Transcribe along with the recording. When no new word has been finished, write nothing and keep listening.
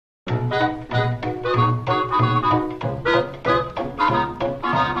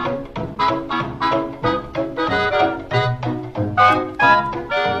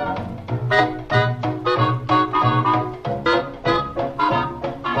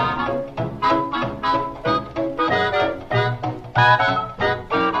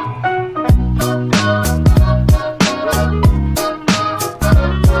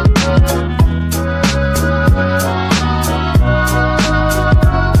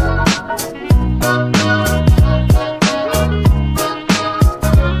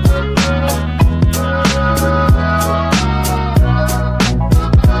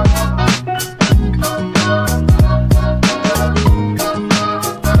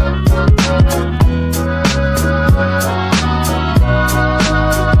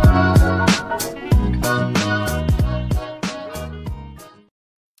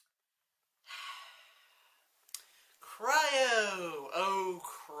Cryo! Oh,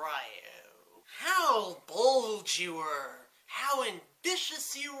 Cryo. How bold you were! How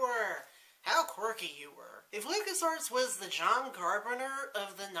ambitious you were! How quirky you were! If LucasArts was the John Carpenter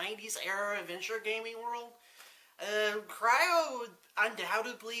of the 90s era adventure gaming world, Cryo would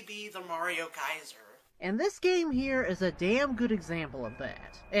undoubtedly be the Mario Kaiser. And this game here is a damn good example of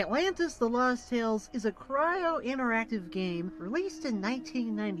that. Atlantis: The Lost Tales is a Cryo interactive game released in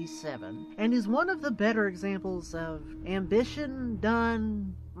 1997, and is one of the better examples of ambition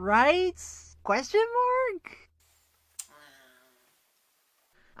done right? Question mark?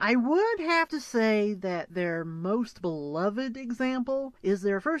 I would have to say that their most beloved example is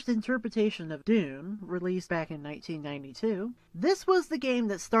their first interpretation of Dune, released back in 1992. This was the game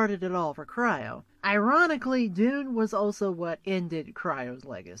that started it all for Cryo. Ironically, Dune was also what ended Cryo's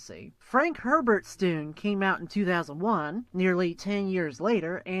legacy. Frank Herbert's Dune came out in 2001, nearly 10 years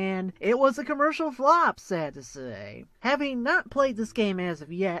later, and it was a commercial flop, sad to say. Having not played this game as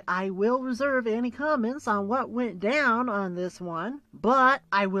of yet, I will reserve any comments on what went down on this one, but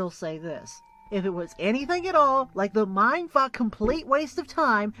I will say this. If it was anything at all like the mindfuck complete waste of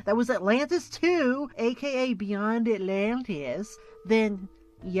time that was Atlantis 2, aka Beyond Atlantis, then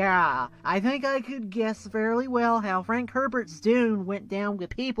yeah, I think I could guess fairly well how Frank Herbert's Dune went down with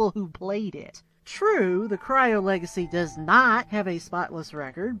people who played it. True, the Cryo legacy does not have a spotless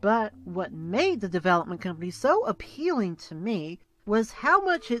record, but what made the development company so appealing to me was how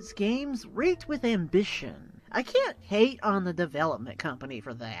much its games reeked with ambition. I can't hate on the development company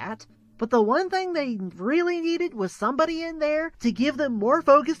for that, but the one thing they really needed was somebody in there to give them more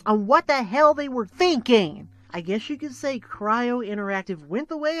focus on what the hell they were thinking. I guess you could say Cryo Interactive went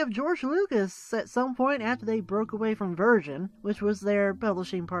the way of George Lucas at some point after they broke away from Virgin, which was their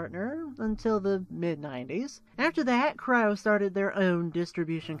publishing partner until the mid-90s. After that, Cryo started their own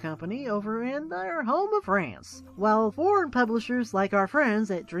distribution company over in their home of France, while foreign publishers like our friends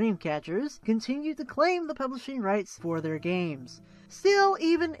at Dreamcatchers continued to claim the publishing rights for their games. Still,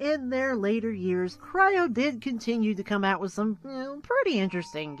 even in their later years, Cryo did continue to come out with some, pretty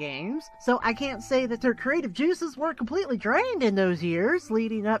interesting games, so I can't say that their creative juices were completely drained in those years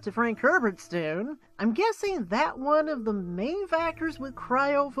leading up to Frank Herbert's Dune. I'm guessing that one of the main factors with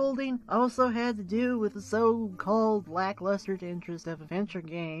Cryo folding also had to do with the so-called lackluster interest of adventure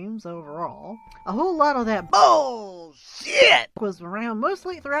games overall. A whole lot of that bullshit was around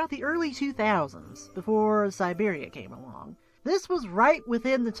mostly throughout the early 2000s, before Siberia came along. This was right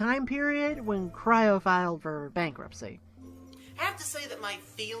within the time period when Cryo filed for bankruptcy. I have to say that my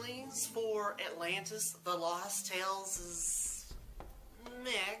feelings for Atlantis: The Lost Tales is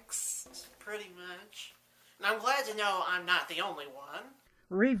mixed, pretty much. And I'm glad to know I'm not the only one.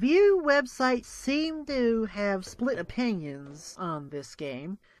 Review websites seem to have split opinions on this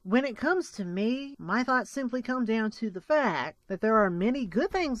game. When it comes to me, my thoughts simply come down to the fact that there are many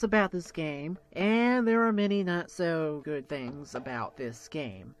good things about this game, and there are many not so good things about this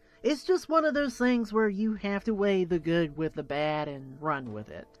game. It's just one of those things where you have to weigh the good with the bad and run with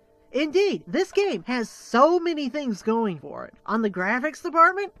it. Indeed, this game has so many things going for it. On the graphics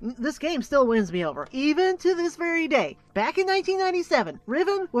department, this game still wins me over, even to this very day. Back in 1997,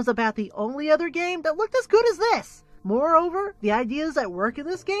 Riven was about the only other game that looked as good as this. Moreover, the ideas that work in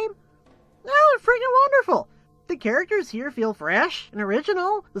this game, they're freaking wonderful. The characters here feel fresh and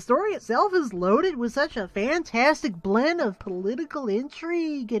original. The story itself is loaded with such a fantastic blend of political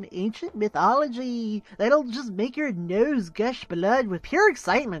intrigue and ancient mythology that'll just make your nose gush blood with pure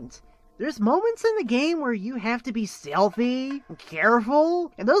excitement. There's moments in the game where you have to be stealthy and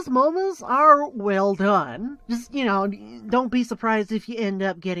careful, and those moments are well done. Just, don't be surprised if you end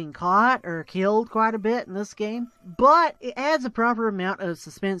up getting caught or killed quite a bit in this game. But it adds a proper amount of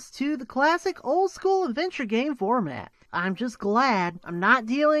suspense to the classic old school adventure game format. I'm just glad I'm not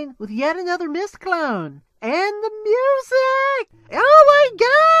dealing with yet another Mist clone. And the music! Oh my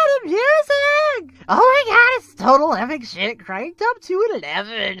god, the music! Oh my god, it's total epic shit cranked up to an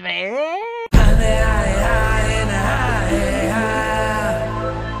 11, man!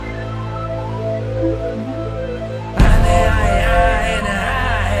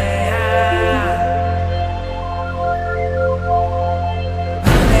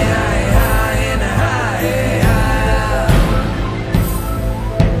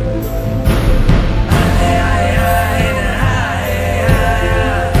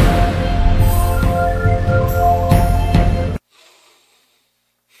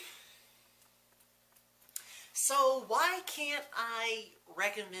 So why can't I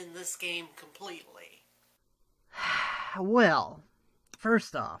recommend this game completely? Well,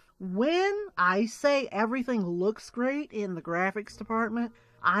 first off, when I say everything looks great in the graphics department,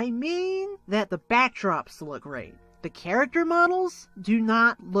 I mean that the backdrops look great. The character models do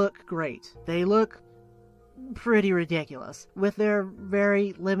not look great. They look pretty ridiculous, with their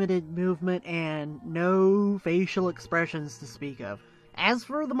very limited movement and no facial expressions to speak of. As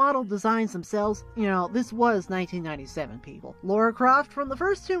for the model designs themselves, this was 1997, people. Lara Croft from the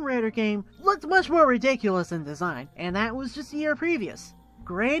first Tomb Raider game looked much more ridiculous in design, and that was just a year previous.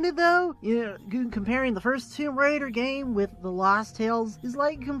 Granted though, comparing the first Tomb Raider game with the Lost Tales is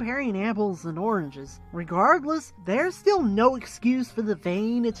like comparing apples and oranges. Regardless, there's still no excuse for the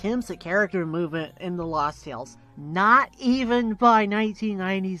vain attempts at character movement in the Lost Tales. Not even by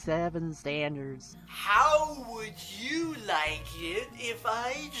 1997 standards. How would you like it if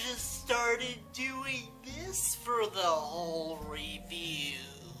I just started doing this for the whole review?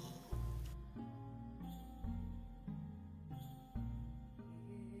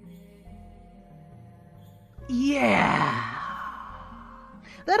 Yeah.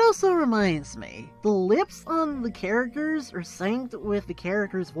 That also reminds me, the lips on the characters are synced with the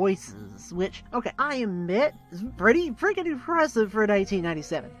characters' voices, which, okay, I admit, is pretty freaking impressive for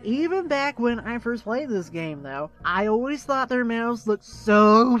 1997. Even back when I first played this game, though, I always thought their mouths looked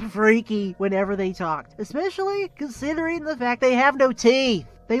so freaky whenever they talked, especially considering the fact they have no teeth.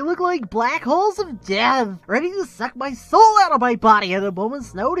 They look like black holes of death, ready to suck my soul out of my body at a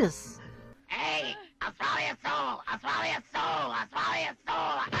moment's notice. Hey! I'll swallow your soul! I'll swallow your soul! I'll swallow your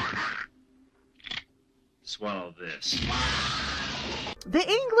soul! Swallow this. The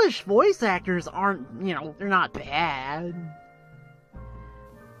English voice actors aren't, they're not bad.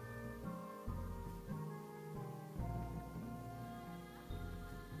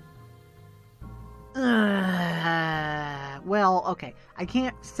 Well, okay, I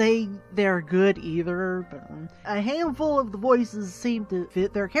can't say they're good either, but a handful of the voices seem to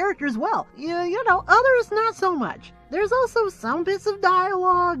fit their characters well. Others not so much. There's also some bits of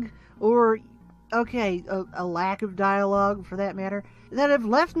dialogue, or, a lack of dialogue for that matter, that have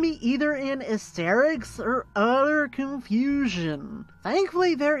left me either in hysterics or utter confusion.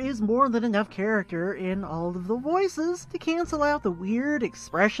 Thankfully, there is more than enough character in all of the voices to cancel out the weird,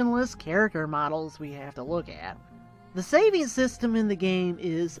 expressionless character models we have to look at. The saving system in the game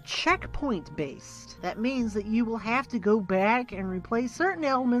is checkpoint based. That means that you will have to go back and replay certain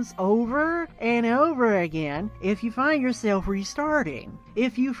elements over and over again if you find yourself restarting.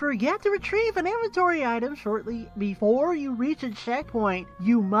 If you forget to retrieve an inventory item shortly before you reach a checkpoint,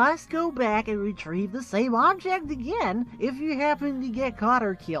 you must go back and retrieve the same object again if you happen to get caught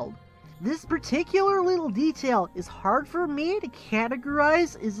or killed. This particular little detail is hard for me to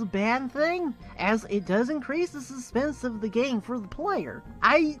categorize as a bad thing, as it does increase the suspense of the game for the player.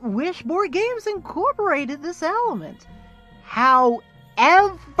 I wish more games incorporated this element. However,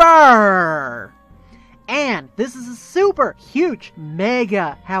 and this is a super huge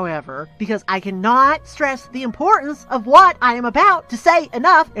mega however, because I cannot stress the importance of what I am about to say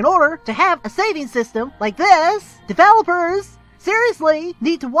enough in order to have a saving system like this. Developers seriously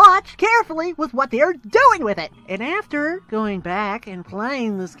need to watch carefully with what they're doing with it. And after going back and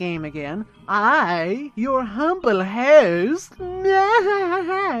playing this game again, I, your humble host,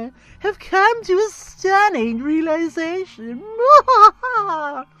 have come to a stunning realization.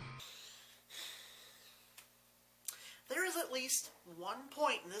 There is at least one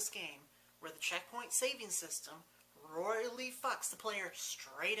point in this game where the checkpoint saving system royally fucks the player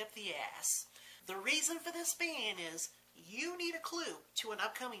straight up the ass. The reason for this being is you need a clue to an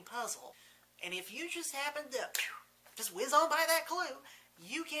upcoming puzzle, and if you just happen to just whiz on by that clue,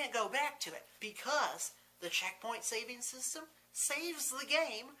 you can't go back to it because the checkpoint saving system saves the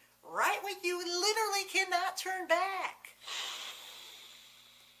game right when you literally cannot turn back.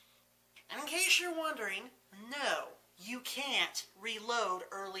 And in case you're wondering, no, you can't reload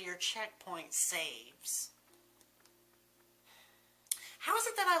earlier checkpoint saves. How is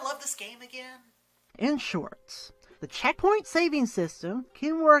it that I love this game again? In short, the checkpoint saving system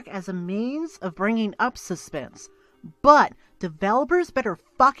can work as a means of bringing up suspense, but developers better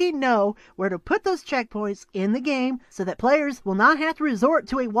fucking know where to put those checkpoints in the game so that players will not have to resort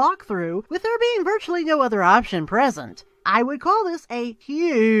to a walkthrough with there being virtually no other option present. I would call this a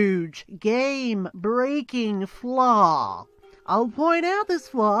huge game-breaking flaw. I'll point out this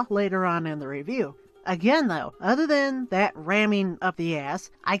flaw later on in the review. Again though, other than that ramming up the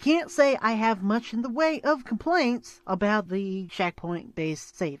ass, I can't say I have much in the way of complaints about the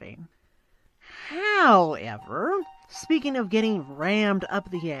checkpoint-based saving. However, speaking of getting rammed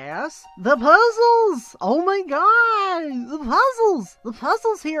up the ass, the puzzles! Oh my god! The puzzles! The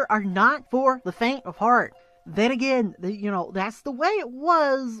puzzles here are not for the faint of heart. Then again, that's the way it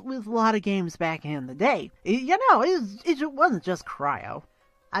was with a lot of games back in the day. It wasn't just cryo.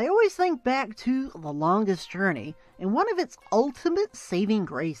 I always think back to The Longest Journey and one of its ultimate saving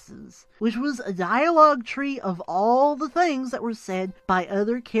graces, which was a dialogue tree of all the things that were said by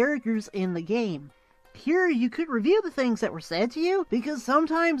other characters in the game. Here you could review the things that were said to you, because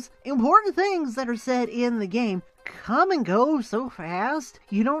sometimes important things that are said in the game come and go so fast,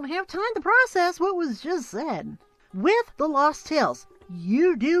 you don't have time to process what was just said. With The Lost Tales,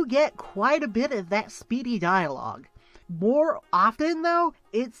 you do get quite a bit of that speedy dialogue. More often, though,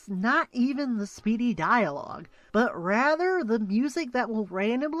 it's not even the speedy dialogue, but rather the music that will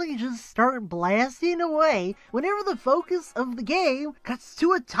randomly just start blasting away whenever the focus of the game cuts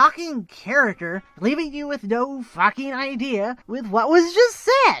to a talking character, leaving you with no fucking idea with what was just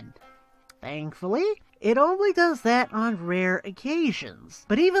said. Thankfully, it only does that on rare occasions.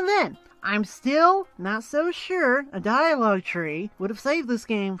 But even then, I'm still not so sure a dialogue tree would have saved this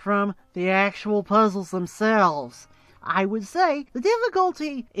game from the actual puzzles themselves. I would say the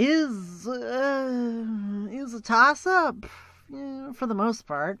difficulty is a toss-up, for the most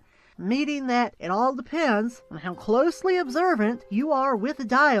part, meaning that it all depends on how closely observant you are with the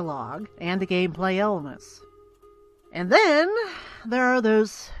dialogue and the gameplay elements. And then there are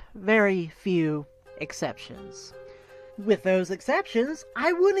those very few exceptions. With those exceptions,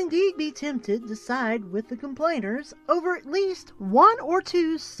 I would indeed be tempted to side with the complainers over at least one or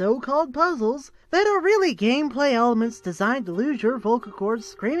two so-called puzzles that are really gameplay elements designed to lose your vocal cords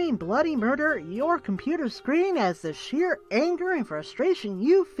screaming bloody murder at your computer screen as the sheer anger and frustration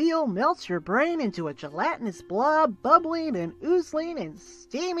you feel melts your brain into a gelatinous blob, bubbling and oozing and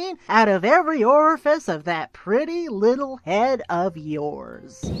steaming out of every orifice of that pretty little head of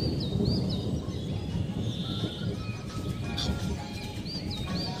yours.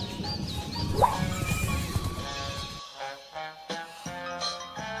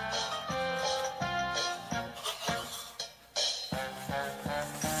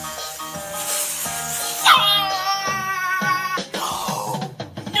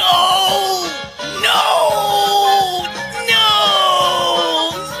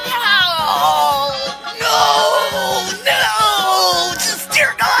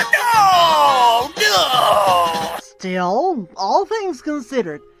 Still, all things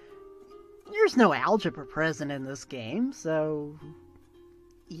considered, there's no algebra present in this game, so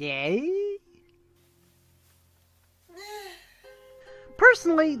yay?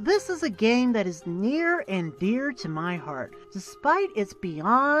 Personally, this is a game that is near and dear to my heart, despite its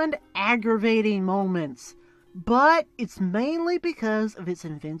beyond aggravating moments. But it's mainly because of its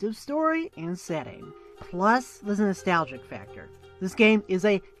inventive story and setting, plus the nostalgic factor. This game is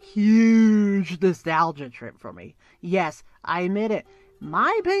a huge nostalgia trip for me. Yes, I admit it.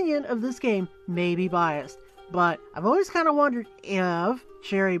 My opinion of this game may be biased, but I've always kind of wondered if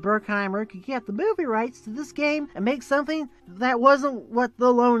Sherry Bruckheimer could get the movie rights to this game and make something that wasn't what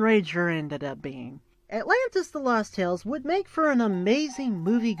The Lone Ranger ended up being. Atlantis: The Lost Tales would make for an amazing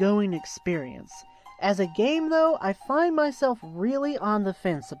movie-going experience. As a game, though, I find myself really on the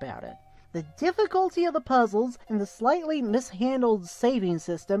fence about it. The difficulty of the puzzles and the slightly mishandled saving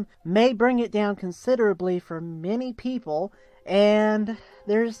system may bring it down considerably for many people, and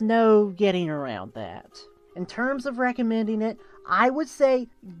there's no getting around that. In terms of recommending it, I would say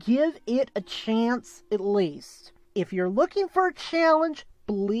give it a chance at least. If you're looking for a challenge,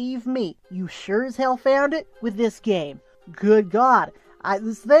 believe me, you sure as hell found it with this game. Good God,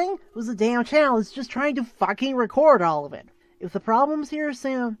 this thing was a damn challenge just trying to fucking record all of it. If the problems here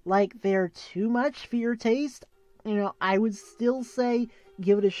sound like they're too much for your taste, I would still say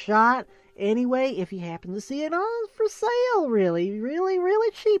give it a shot. Anyway, if you happen to see it on for sale, really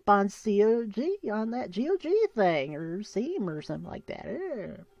cheap on COG, on that GOG thing, or Steam or something like that.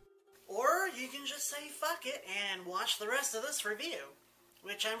 Or you can just say fuck it and watch the rest of this review,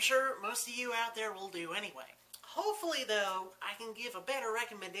 which I'm sure most of you out there will do anyway. Hopefully, though, I can give a better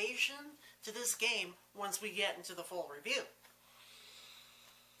recommendation to this game once we get into the full review.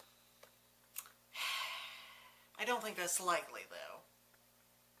 I don't think that's likely, though.